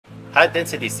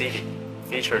high-density city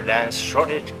feature land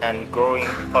shortage and growing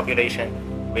population,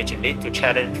 which lead to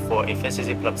challenge for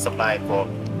efficiency supply for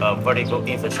vertical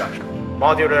infrastructure.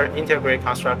 Modular integrated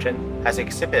construction has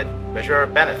exhibited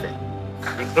measurable benefit,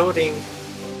 including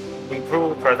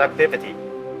improved productivity,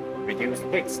 reduced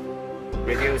waste,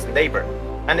 reduced labor,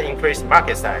 and increased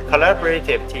market size.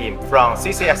 Collaborative team from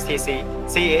CCSTC,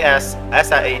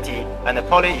 CAS-SIAT, and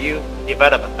PolyU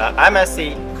developed an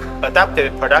MSc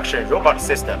adaptive production robot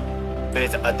system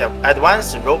with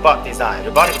advanced robotic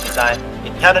design,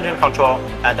 intelligent control,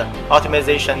 and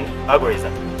optimization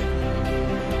algorithm.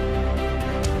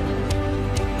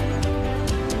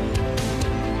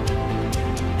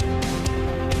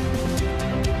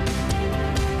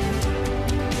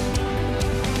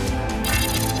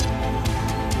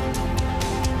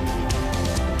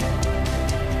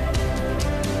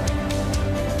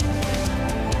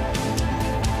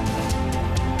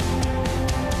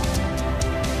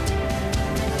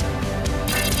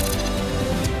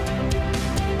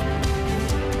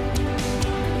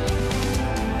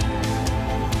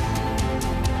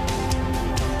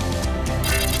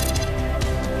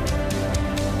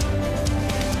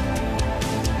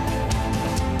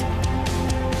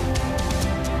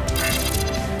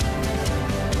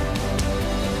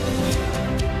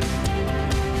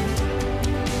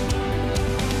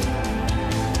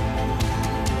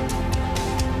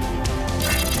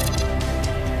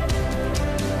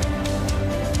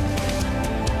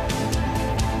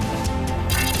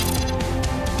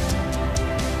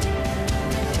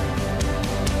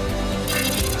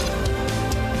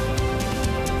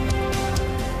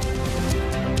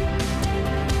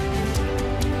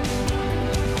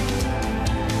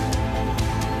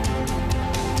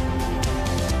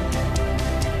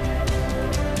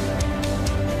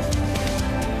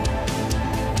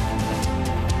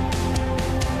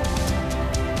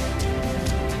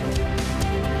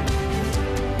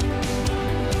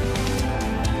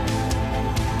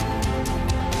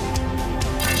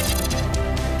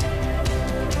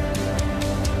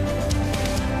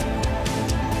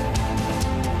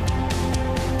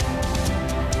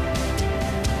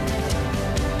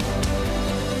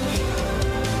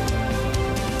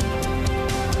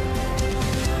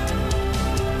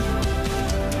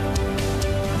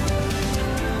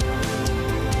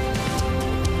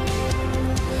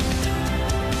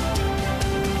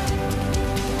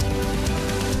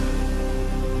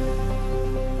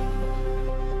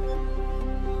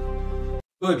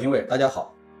各位评委，大家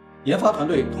好。研发团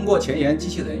队通过前沿机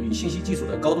器人与信息技术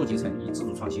的高度集成与自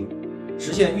主创新，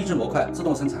实现预制模块自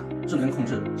动生产、智能控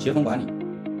制、协同管理，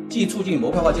既促进模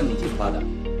块化建筑技术发展，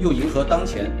又迎合当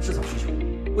前市场需求。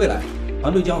未来，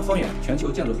团队将放眼全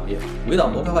球建筑行业，围绕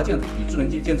模块化建筑与智能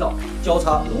建造交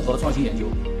叉融合创新研究，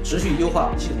持续优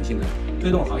化系统性能，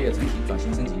推动行业整体转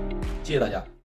型升级。谢谢大家。